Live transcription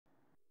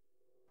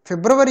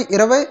ఫిబ్రవరి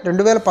 20,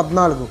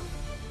 2014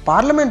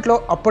 పార్లమెంట్లో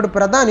అప్పుడు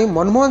ప్రధాని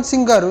మన్మోహన్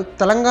సింగ్ గారు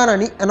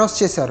తెలంగాణని అనౌన్స్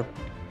చేశారు.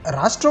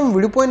 రాష్ట్రం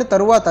విడిపోయిన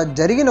తరువాత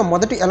జరిగిన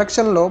మొదటి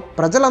ఎలక్షన్లో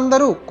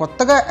ప్రజలందరూ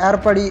కొత్తగా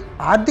ఏర్పడి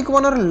ఆర్థిక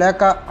వనరులు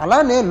లేక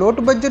అలానే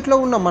లోటు బడ్జెట్లో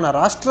ఉన్న మన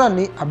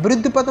రాష్ట్రాన్ని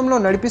అభివృద్ధి పథంలో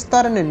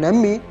నడిపిస్తారని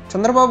నమ్మి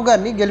చంద్రబాబు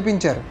గారిని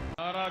గెలిపించారు.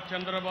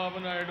 చంద్రబాబు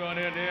నాయుడు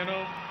అనే నేను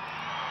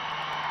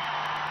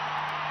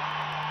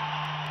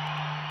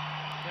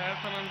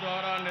శాసనం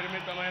ద్వారా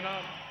నిర్మితమైన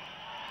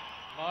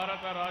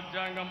భారత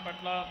రాజ్యాంగం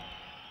పట్ల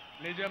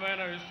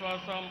నిజమైన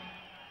విశ్వాసం,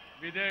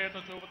 విధేయత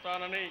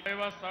చూపుతానని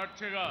దైవ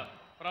సాక్షిగా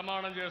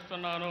ప్రమాణం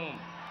చేస్తున్నాను.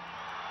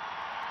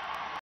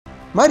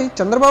 మరి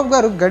చంద్రబాబు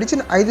గారు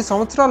గడిచిన 5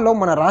 సంవత్సరాల్లో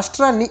మన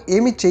రాష్ట్రాన్ని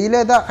ఏమీ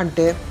చేయలేదా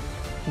అంటే,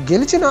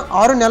 గెలిచిన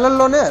 6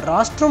 నెలల్లోనే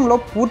రాష్ట్రంలో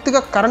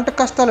పూర్తిగా కరెంటు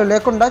కష్టాలు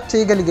లేకుండా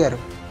చేయగలిగారు.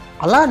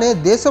 అలానే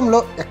దేశంలో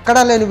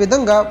ఎక్కడా లేని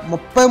విధంగా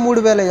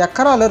 33,000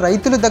 ఎకరాలు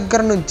రైతుల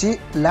దగ్గర నుంచి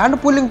ల్యాండ్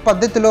పూలింగ్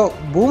పద్ధతిలో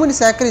భూమిని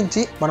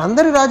సేకరించి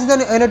మనందరి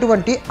రాజధాని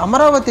అయినటువంటి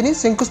అమరావతిని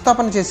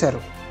శంకుస్థాపన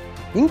చేశారు.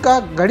 ఇంకా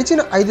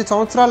గడిచిన 5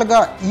 సంవత్సరాలుగా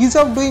is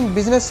of doing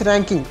business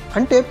ranking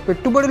అంటే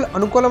పెట్టుబడులు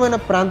అనుకూలమైన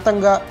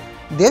ప్రాంతంగా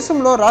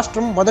దేశంలో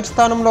రాష్ట్రం మొదటి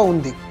స్థానంలో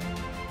ఉంది.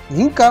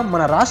 ఇంకా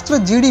మన రాష్ట్ర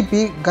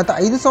జీడిపి గత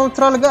 5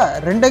 సంవత్సరాలుగా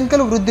 2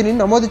 అంకెల వృద్ధిని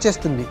నమోదు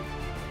చేస్తుంది.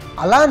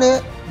 అలానే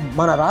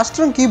మన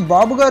రాష్ట్రంకి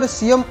బాబు గారు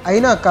సీఎం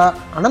అయినాక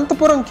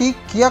అనంతపురంకి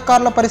కియా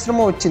కార్ల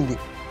పరిశ్రమ వచ్చింది.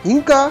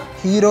 ఇంకా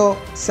హీరో,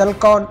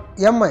 సెల్కాన్,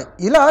 ఎంఐ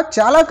ఇలా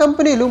చాలా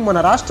కంపెనీలు మన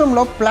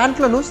రాష్ట్రంలో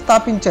ప్లాంట్లను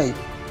స్థాపించాయి.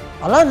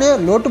 అలానే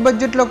లోటు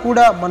బడ్జెట్లో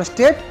కూడా మన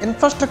స్టేట్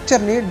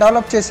ఇన్ఫ్రాస్ట్రక్చర్ని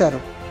డెవలప్ చేశారు.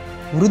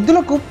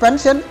 వృద్ధులకు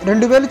పెన్షన్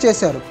 2,000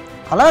 చేశారు.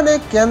 అలానే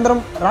కేంద్రం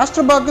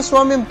రాష్ట్ర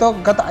భాగస్వామ్యంతో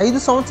గత 5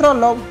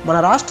 సంవత్సరాల్లో మన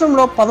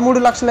రాష్ట్రంలో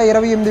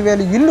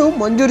 13,28,000 ఇళ్ళు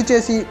మంజూరు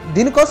చేసి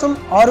దీనికోసం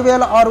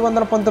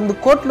 6,619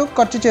 కోట్లు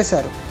ఖర్చు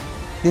చేశారు.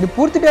 దీని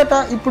పూర్తి డేటా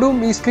ఇప్పుడు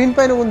మీ స్క్రీన్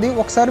పైన ఉంది,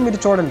 ఒకసారి మీరు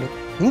చూడండి.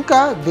 ఇంకా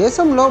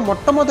దేశంలో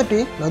మొట్టమొదటి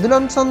నదుల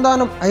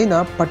అనుసంధానం అయిన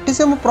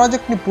పట్టిసీమ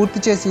ప్రాజెక్ట్ని పూర్తి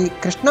చేసి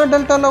కృష్ణా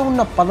డెల్టాలో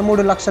ఉన్న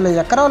 13 లక్షల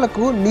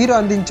ఎకరాలకు నీరు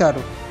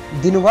అందించారు.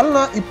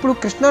 దీనివలన ఇప్పుడు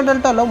కృష్ణా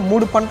డెల్టాలో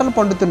 3 పంటలు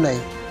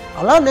పండుతున్నాయి.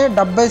 అలానే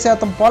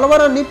 70%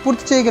 పోలవరాన్ని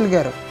పూర్తి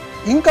చేయగలిగారు.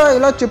 ఇంకా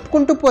ఇలా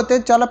చెప్పుకుంటూ పోతే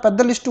చాలా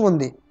పెద్ద లిస్టు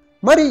ఉంది.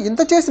 మరి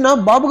ఇంత చేసినా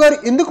బాబు గారు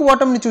ఎందుకు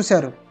ఓటమిని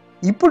చూశారు?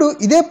 ఇప్పుడు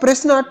ఇదే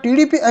ప్రశ్న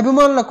టీడీపీ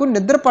అభిమానులకు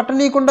నిద్ర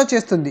పట్టనీయకుండా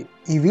చేస్తుంది.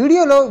 ఈ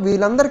వీడియోలో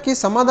వీళ్ళందరికీ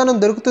సమాధానం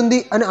దొరుకుతుంది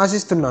అని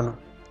ఆశిస్తున్నాను.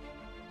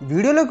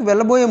 వీడియోలోకి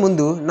వెళ్ళబోయే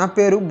ముందు నా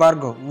పేరు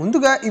భార్గవ్.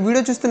 ముందుగా ఈ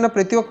వీడియో చూస్తున్న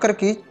ప్రతి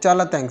ఒక్కరికి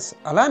చాలా థ్యాంక్స్.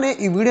 అలానే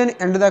ఈ వీడియోని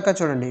ఎండ్ దాకా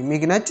చూడండి.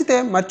 మీకు నచ్చితే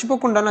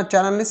మర్చిపోకుండా నా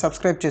ఛానల్ని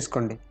సబ్స్క్రైబ్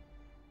చేసుకోండి.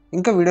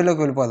 ఇంకా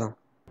వీడియోలోకి వెళ్ళిపోదాం.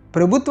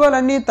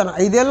 ప్రభుత్వాలన్నీ తన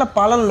 5 ఏళ్ల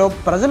పాలనలో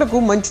ప్రజలకు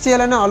మంచి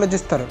చేయాలని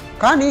ఆలోచిస్తారు.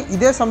 కానీ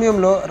ఇదే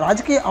సమయంలో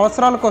రాజకీయ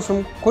అవసరాల కోసం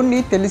కొన్ని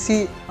తెలిసి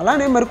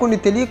అలానే మరికొన్ని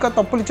తెలియక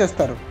తప్పులు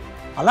చేస్తారు.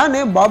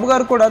 అలానే బాబు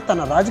గారు కూడా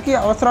తన రాజకీయ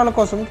అవసరాల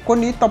కోసం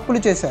కొన్ని తప్పులు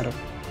చేశారు.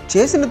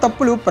 చేసిన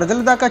తప్పులు ప్రజల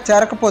దాకా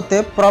చేరకపోతే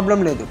ప్రాబ్లం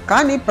లేదు,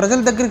 కానీ ప్రజల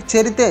దగ్గరికి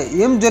చేరితే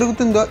ఏం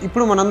జరుగుతుందో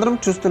ఇప్పుడు మనందరం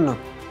చూస్తున్నాం.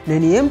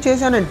 నేను ఏం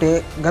చేశానంటే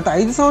గత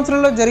 5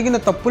 సంవత్సరాల్లో జరిగిన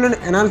తప్పులను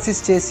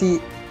అనాలిసిస్ చేసి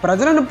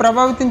ప్రజలను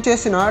ప్రభావితం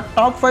చేసిన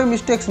టాప్ 5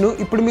 మిస్టేక్స్ను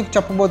ఇప్పుడు మీకు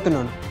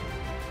చెప్పబోతున్నాను.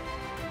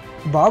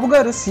 బాబు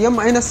గారు సీఎం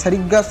అయిన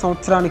సరిగ్గా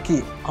సంవత్సరానికి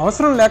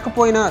అవసరం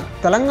లేకపోయినా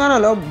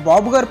తెలంగాణలో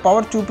బాబు గారు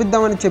పవర్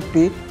చూపిద్దామని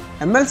చెప్పి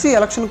ఎమ్మెల్సీ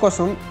ఎలక్షన్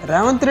కోసం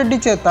రేవంత్ రెడ్డి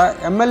చేత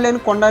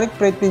ఎమ్మెల్యేని కొనడానికి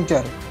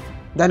ప్రయత్నించారు.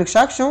 దానికి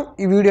సాక్ష్యం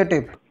ఈ video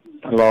tape.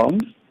 Hello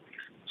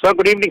sir,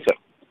 good evening sir.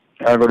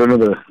 Good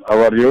evening. How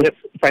are you?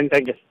 Fine,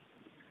 thank you.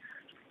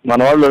 మన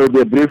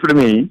వాళ్ళు briefed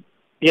me.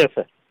 Yes,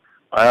 sir.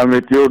 I am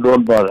with you,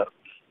 don't bother.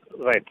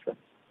 Right, sir.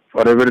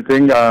 For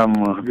everything I am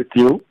with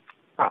you.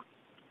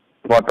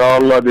 What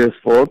all they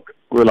spoke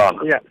will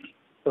honor. Yeah,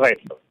 right,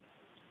 sir.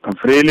 And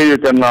freely you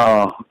can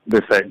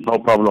decide, no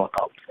problem at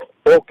all.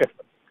 Okay,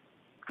 sir.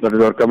 That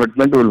is our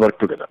commitment, we will work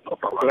together, no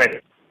problem.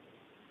 Right.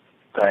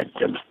 Thank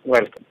you.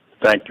 Welcome.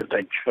 Thank you,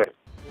 thank you. Right.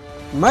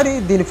 మరి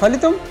దీని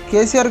ఫలితం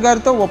కేసీఆర్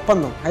గారితో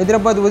ఒప్పందం,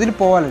 హైదరాబాద్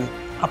వదిలిపోవాలని.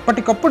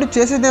 అప్పటికప్పుడు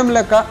చేసేదేం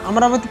లేక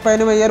అమరావతి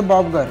పయనమయ్యారు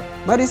బాబు గారు.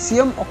 మరి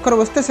సీఎం ఒక్కరు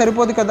వస్తే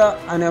సరిపోదు కదా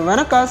అనే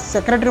వెనక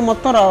సెక్రటరీ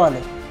మొత్తం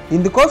రావాలి.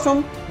 ఇందుకోసం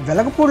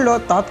వెలగపూడిలో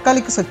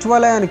తాత్కాలిక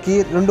సచివాలయానికి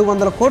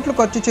 200 కోట్లు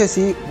ఖర్చు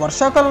చేసి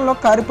వర్షాకాలంలో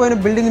కారిపోయిన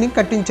బిల్డింగ్ని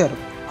కట్టించారు.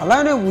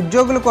 అలానే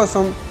ఉద్యోగుల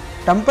కోసం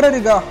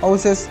టెంపరీగా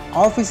హౌసెస్,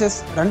 ఆఫీసెస్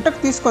రెంట్కి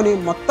తీసుకొని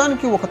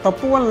మొత్తానికి ఒక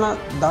తప్పు వలన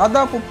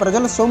దాదాపు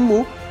ప్రజల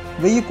సొమ్ము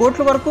 1000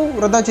 కోట్ల వరకు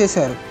వృధా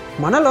చేశారు.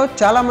 మనలో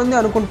చాలామంది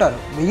అనుకుంటారు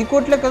 1000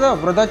 కోట్లే కదా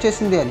వృధా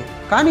చేసింది అని.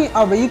 కానీ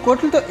ఆ 1000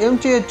 కోట్లతో ఏం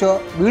చేయొచ్చో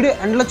వీడియో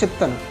ఎండ్లో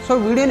చెప్తాను. సో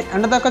వీడియోని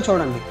ఎండ్ దాకా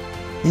చూడండి.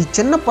 ఈ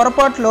చిన్న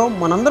పొరపాటులో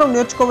మనందరం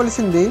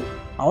నేర్చుకోవలసింది,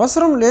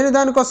 అవసరం లేని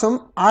దానికోసం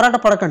ఆరాట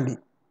పడకండి.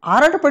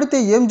 ఆరాట పడితే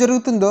ఏం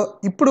జరుగుతుందో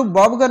ఇప్పుడు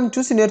బాబు గారిని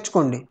చూసి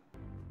నేర్చుకోండి.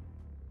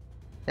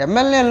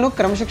 ఎమ్మెల్యేలను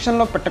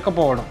క్రమశిక్షణలో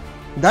పెట్టకపోవడం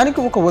దానికి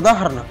ఒక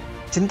ఉదాహరణ.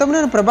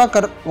 చింతమనేని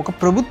ప్రభాకర్ ఒక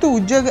ప్రభుత్వ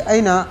ఉద్యోగి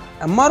అయిన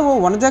ఎంఆర్ఓ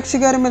వనజాక్షి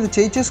గారి మీద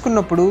చేయి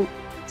చేసుకున్నప్పుడు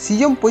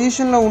సీఎం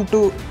పొజిషన్లో ఉంటూ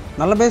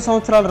 40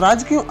 సంవత్సరాల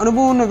రాజకీయ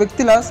అనుభవం ఉన్న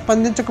వ్యక్తిలా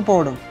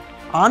స్పందించకపోవడం.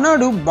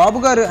 ఆనాడు బాబు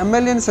గారు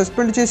ఎమ్మెల్యేని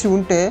సస్పెండ్ చేసి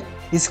ఉంటే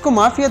ఇసుక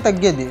మాఫియా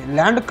తగ్గేది,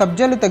 ల్యాండ్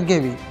కబ్జాలు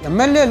తగ్గేవి,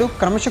 ఎమ్మెల్యేలు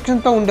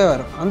క్రమశిక్షణతో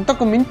ఉండేవారు.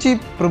 అంతకు మించి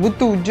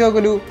ప్రభుత్వ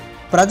ఉద్యోగులు,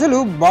 ప్రజలు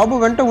బాబు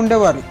వెంట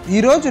ఉండేవారు.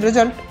 ఈరోజు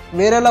రిజల్ట్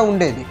వేరేలా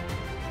ఉండేది.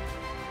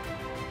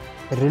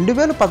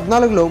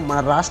 2014లో మన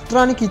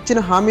రాష్ట్రానికి ఇచ్చిన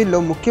హామీల్లో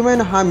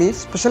ముఖ్యమైన హామీ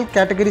స్పెషల్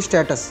కేటగిరీ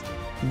స్టేటస్.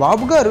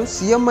 బాబు గారు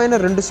సీఎం అయిన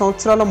 2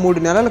 సంవత్సరాల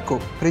 3 నెలలకు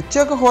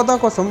ప్రత్యేక హోదా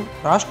కోసం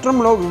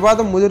రాష్ట్రంలో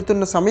వివాదం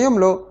ముదురుతున్న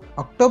సమయంలో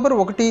అక్టోబర్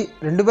 1,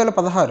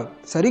 2016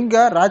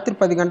 సరిగ్గా రాత్రి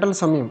 10 గంటల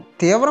సమయం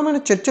తీవ్రమైన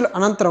చర్చల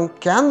అనంతరం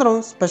కేంద్రం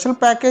స్పెషల్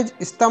ప్యాకేజ్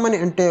ఇస్తామని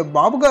అంటే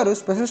బాబు గారు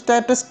స్పెషల్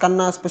స్టేటస్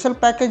కన్నా స్పెషల్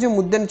ప్యాకేజీ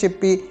ముద్దని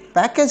చెప్పి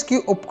ప్యాకేజ్కి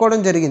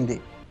ఒప్పుకోవడం జరిగింది.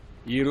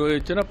 ఈరోజు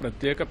ఇచ్చిన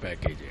ప్రత్యేక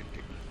ప్యాకేజ్ ఏంటి?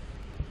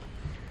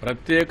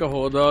 ప్రత్యేక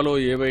హోదాలో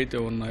ఏవైతే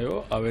ఉన్నాయో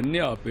అవన్నీ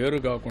ఆ పేరు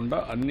కాకుండా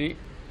అన్ని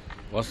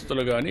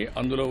వసతులు కానీ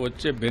అందులో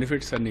వచ్చే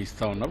బెనిఫిట్స్ అన్నీ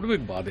ఇస్తా ఉన్నప్పుడు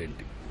మీకు బాధ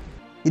ఏంటి?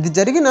 ఇది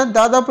జరిగిన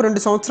దాదాపు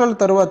 2 సంవత్సరాల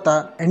తరువాత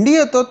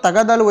ఎన్డీఏతో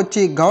తగాదాలు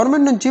వచ్చి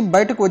గవర్నమెంట్ నుంచి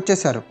బయటకు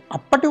వచ్చేశారు.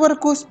 అప్పటి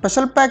వరకు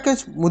స్పెషల్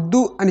ప్యాకేజ్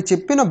ముద్దు అని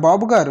చెప్పిన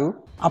బాబు గారు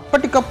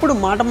అప్పటికప్పుడు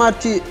మాట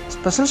మార్చి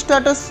స్పెషల్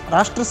స్టేటస్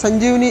రాష్ట్ర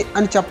సంజీవిని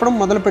అని చెప్పడం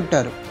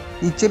మొదలుపెట్టారు.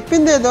 ఈ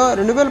చెప్పిందేదో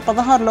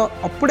 2016లో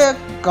అప్పుడే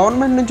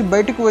గవర్నమెంట్ నుంచి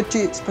బయటకు వచ్చి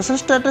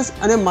స్పెషల్ స్టేటస్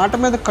అనే మాట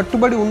మీద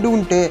కట్టుబడి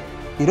ఉంటే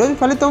ఈరోజు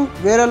ఫలితం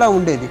వేరేలా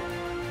ఉండేది.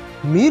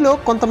 మీలో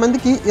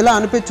కొంతమందికి ఇలా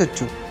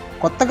అనిపించవచ్చు,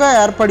 కొత్తగా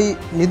ఏర్పడి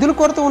నిధుల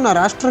కొరత ఉన్న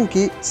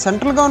రాష్ట్రంకి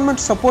సెంట్రల్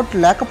గవర్నమెంట్ సపోర్ట్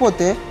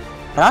లేకపోతే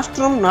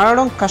రాష్ట్రం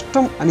నడవడం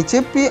కష్టం అని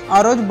చెప్పి ఆ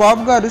రోజు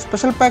బాబు గారు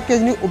స్పెషల్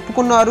ప్యాకేజ్ని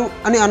ఒప్పుకున్నారు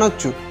అని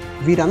అనొచ్చు.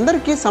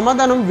 వీరందరికీ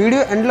సమాధానం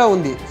వీడియో ఎండ్లో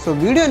ఉంది. సో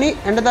వీడియోని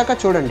ఎండ్ దాకా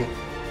చూడండి.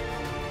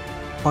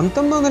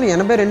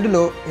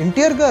 1982లో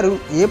ఎన్టీఆర్ గారు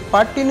ఏ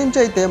పార్టీ నుంచి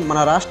అయితే మన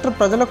రాష్ట్ర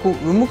ప్రజలకు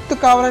విముక్తి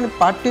కావాలని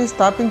పార్టీని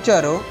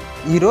స్థాపించారో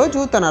ఈరోజు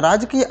తన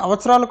రాజకీయ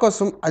అవసరాల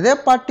కోసం అదే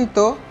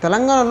పార్టీతో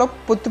తెలంగాణలో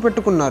పొత్తు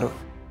పెట్టుకున్నారు.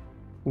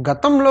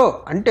 గతంలో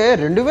అంటే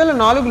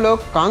 2004లో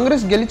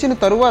కాంగ్రెస్ గెలిచిన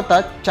తరువాత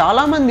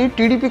చాలామంది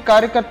టీడీపీ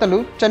కార్యకర్తలు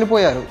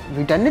చనిపోయారు.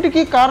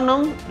 వీటన్నిటికీ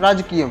కారణం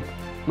రాజకీయం.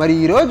 మరి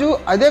ఈరోజు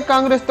అదే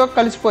కాంగ్రెస్తో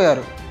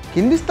కలిసిపోయారు.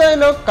 కింది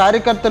స్థాయిలో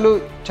కార్యకర్తలు,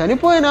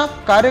 చనిపోయిన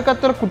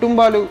కార్యకర్తల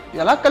కుటుంబాలు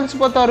ఎలా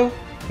కలిసిపోతారు?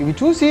 ఇవి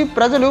చూసి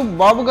ప్రజలు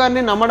బాబు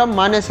గారిని నమ్మడం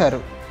మానేశారు.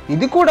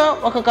 ఇది కూడా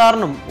ఒక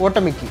కారణం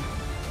ఓటమికి.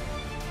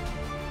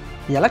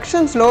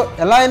 ఎలక్షన్స్లో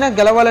ఎలా అయినా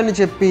గెలవాలని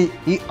చెప్పి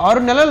ఈ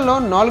 6 నెలల్లో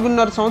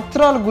 4.5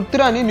 సంవత్సరాల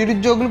గుర్తురాని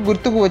నిరుద్యోగులు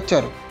గుర్తుకు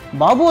వచ్చారు.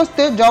 బాబు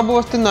వస్తే జాబు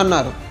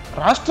వస్తుందన్నారు.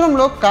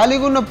 రాష్ట్రంలో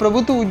ఖాళీగా ఉన్న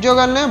ప్రభుత్వ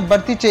ఉద్యోగాలనే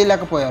భర్తీ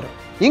చేయలేకపోయారు.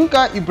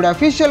 ఇంకా ఇప్పుడు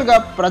అఫీషియల్గా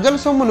ప్రజల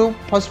సొమ్మును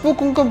పసుపు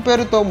కుంకుమ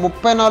పేరుతో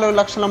 34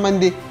 లక్షల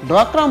మంది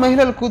డ్వాక్రా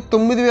మహిళలకు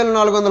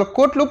 9,400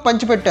 కోట్లు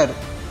పంచిపెట్టారు.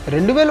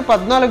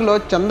 2014లో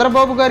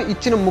చంద్రబాబు గారు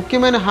ఇచ్చిన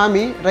ముఖ్యమైన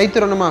హామీ రైతు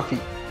రుణమాఫీ.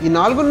 ఈ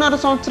 4.5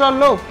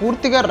 సంవత్సరాల్లో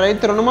పూర్తిగా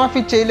రైతు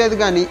రుణమాఫీ చేయలేదు.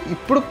 కానీ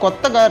ఇప్పుడు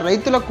కొత్తగా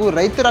రైతులకు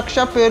రైతు రక్ష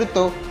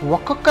పేరుతో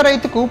ఒక్కొక్క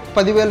రైతుకు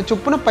 10,000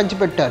 చొప్పున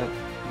పంచిపెట్టారు.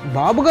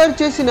 బాబు గారు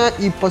చేసిన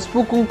ఈ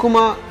పసుపు కుంకుమ,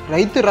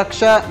 రైతు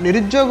రక్ష,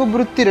 నిరుద్యోగ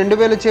వృత్తి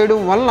 2000 చేయడం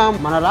వల్ల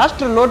మన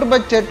రాష్ట్ర లోటు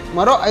బడ్జెట్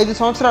మరో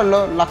 5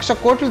 సంవత్సరాల్లో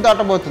 1,00,000 కోట్లు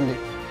దాటబోతుంది.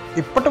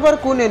 ఇప్పటి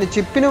వరకు నేను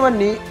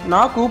చెప్పినవన్నీ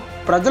నాకు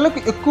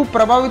ప్రజలకు ఎక్కువ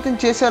ప్రభావితం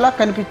చేసేలా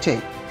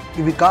కనిపించాయి.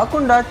 ఇవి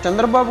కాకుండా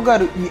చంద్రబాబు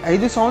గారు ఈ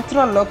 5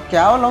 సంవత్సరాల్లో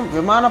కేవలం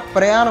విమాన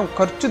ప్రయాణం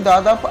ఖర్చు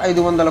దాదాపు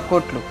 500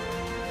 కోట్లు.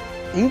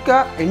 ఇంకా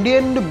ఎన్డీఏ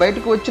నుండి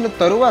బయటకు వచ్చిన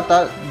తరువాత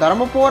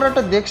ధర్మ పోరాట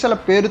దీక్షల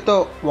పేరుతో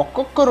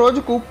ఒక్కొక్క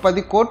రోజుకు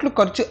 10 కోట్లు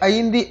ఖర్చు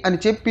అయ్యింది అని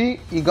చెప్పి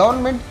ఈ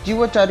గవర్నమెంట్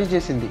జీవో జారీ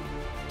చేసింది.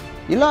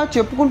 ఇలా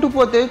చెప్పుకుంటూ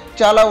పోతే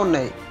చాలా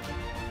ఉన్నాయి.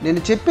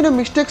 నేను చెప్పిన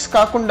మిస్టేక్స్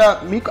కాకుండా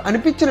మీకు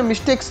అనిపించిన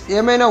మిస్టేక్స్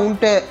ఏమైనా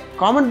ఉంటే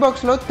కామెంట్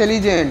బాక్స్లో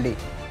తెలియజేయండి.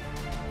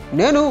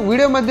 నేను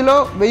వీడియో మధ్యలో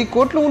 1000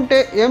 కోట్లు ఉంటే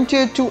ఏం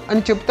చేయొచ్చు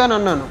అని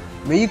చెప్తానన్నాను.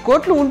 1000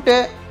 కోట్లు ఉంటే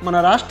మన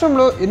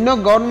రాష్ట్రంలో ఎన్నో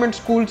గవర్నమెంట్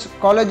స్కూల్స్,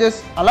 కాలేజెస్,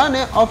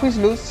 అలానే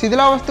ఆఫీసులు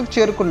శిథిలావస్థకు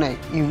చేరుకున్నాయి.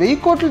 ఈ 1000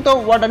 కోట్లతో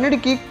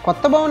వాటన్నిటికీ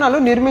కొత్త భవనాలు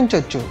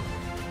నిర్మించవచ్చు.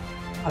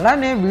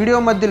 అలానే వీడియో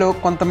మధ్యలో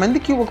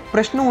కొంతమందికి ఒక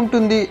ప్రశ్న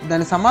ఉంటుంది,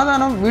 దాని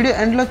సమాధానం వీడియో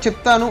ఎండ్లో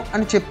చెప్తాను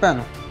అని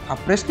చెప్పాను. ఆ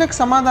ప్రశ్నకు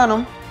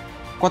సమాధానం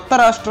కొత్త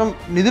రాష్ట్రం,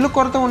 నిధుల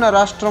కొరత ఉన్న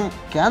రాష్ట్రం,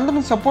 కేంద్రం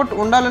సపోర్ట్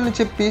ఉండాలని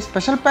చెప్పి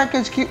స్పెషల్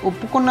ప్యాకేజ్కి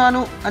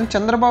ఒప్పుకున్నాను అని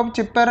చంద్రబాబు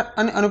చెప్పారు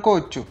అని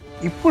అనుకోవచ్చు.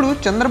 ఇప్పుడు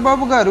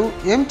చంద్రబాబు గారు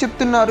ఏం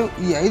చెప్తున్నారు?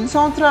 ఈ 5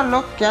 సంవత్సరాల్లో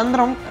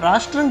కేంద్రం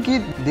రాష్ట్రంకి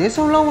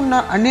దేశంలో ఉన్న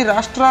అన్ని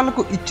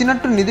రాష్ట్రాలకు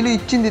ఇచ్చినట్టు నిధులు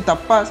ఇచ్చింది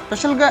తప్ప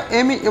స్పెషల్గా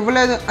ఏమీ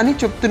ఇవ్వలేదు అని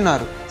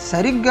చెప్తున్నారు.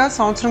 సరిగ్గా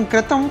సంవత్సరం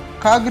క్రితం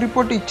కాగ్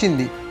రిపోర్ట్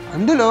ఇచ్చింది.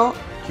 అందులో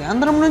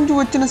కేంద్రం నుంచి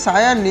వచ్చిన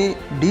సాయాన్ని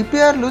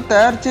డిపిఆర్లు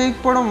తయారు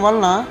చేయకపోవడం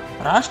వలన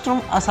రాష్ట్రం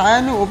ఆ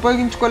సాయాన్ని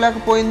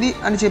ఉపయోగించుకోలేకపోయింది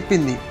అని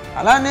చెప్పింది.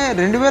 అలానే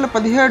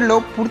 2017లో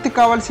పూర్తి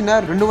కావాల్సిన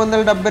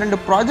 272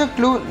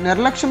 ప్రాజెక్టులు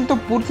నిర్లక్ష్యంతో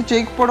పూర్తి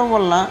చేయకపోవడం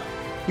వల్ల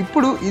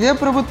ఇప్పుడు ఇదే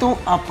ప్రభుత్వం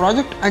ఆ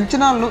ప్రాజెక్ట్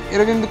అంచనాలను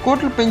 28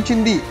 కోట్లు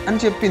పెంచింది అని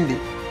చెప్పింది.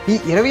 ఈ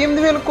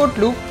 28,000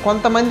 కోట్లు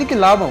కొంతమందికి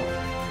లాభం,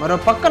 మరో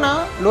పక్కన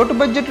లోటు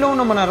బడ్జెట్లో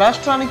ఉన్న మన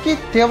రాష్ట్రానికి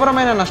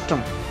తీవ్రమైన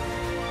నష్టం.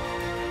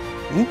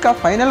 ఇంకా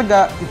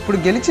ఫైనల్గా ఇప్పుడు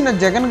గెలిచిన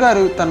జగన్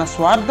గారు తన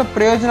స్వార్థ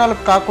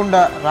ప్రయోజనాలకు కాకుండా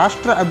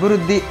రాష్ట్ర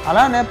అభివృద్ధి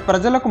అలానే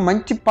ప్రజలకు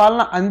మంచి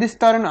పాలన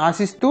అందిస్తారని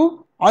ఆశిస్తూ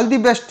all the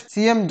best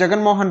CM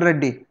Jaganmohan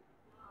Reddy.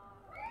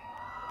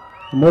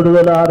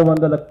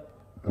 3,600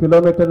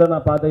 కిలోమీటర్ల నా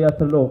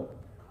పాదయాత్రలో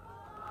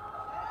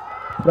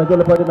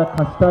ప్రజలు పడిన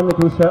కష్టాన్ని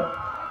చూశా,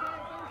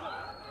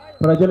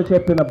 ప్రజలు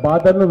చెప్పిన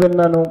బాధలను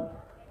విన్నాను.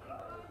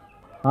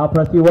 ఆ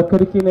ప్రతి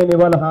ఒక్కరికి నేను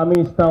ఇవాళ హామీ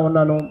ఇస్తా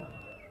ఉన్నాను.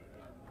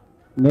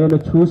 నేను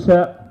చూశా,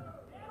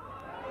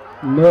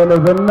 నేను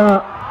విన్నా,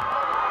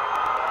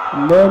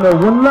 నేను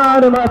ఉన్నా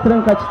అని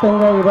మాత్రం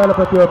ఖచ్చితంగా ఇవాళ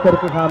ప్రతి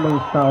ఒక్కరికి హామీ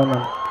ఇస్తా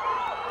ఉన్నాను.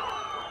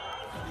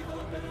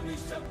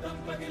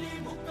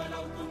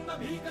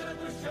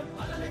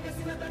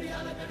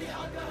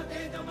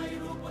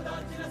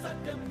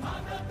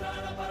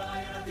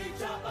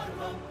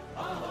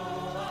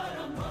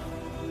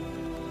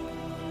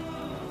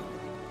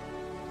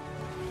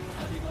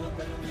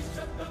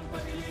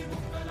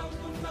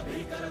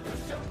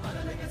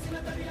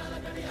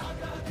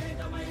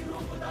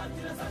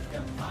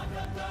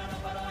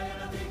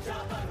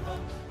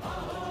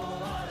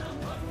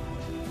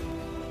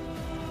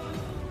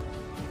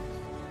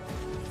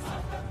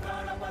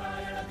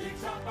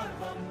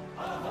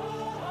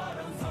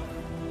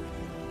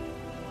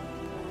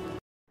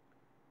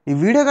 ఈ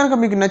వీడియో కనుక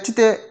మీకు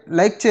నచ్చితే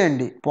లైక్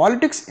చేయండి.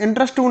 పాలిటిక్స్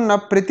ఇంట్రెస్ట్ ఉన్న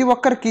ప్రతి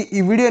ఒక్కరికి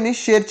ఈ వీడియోని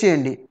షేర్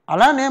చేయండి.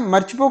 అలానే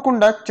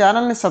మర్చిపోకుండా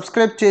ఛానల్ని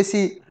సబ్స్క్రైబ్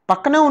చేసి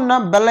పక్కనే ఉన్న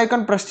బెల్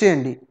ఐకాన్ ప్రెస్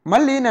చేయండి.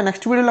 మళ్ళీ నా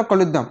నెక్స్ట్ వీడియోలో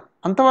కలుద్దాం.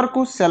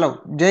 అంతవరకు సెలవు.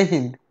 జై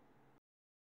హింద్.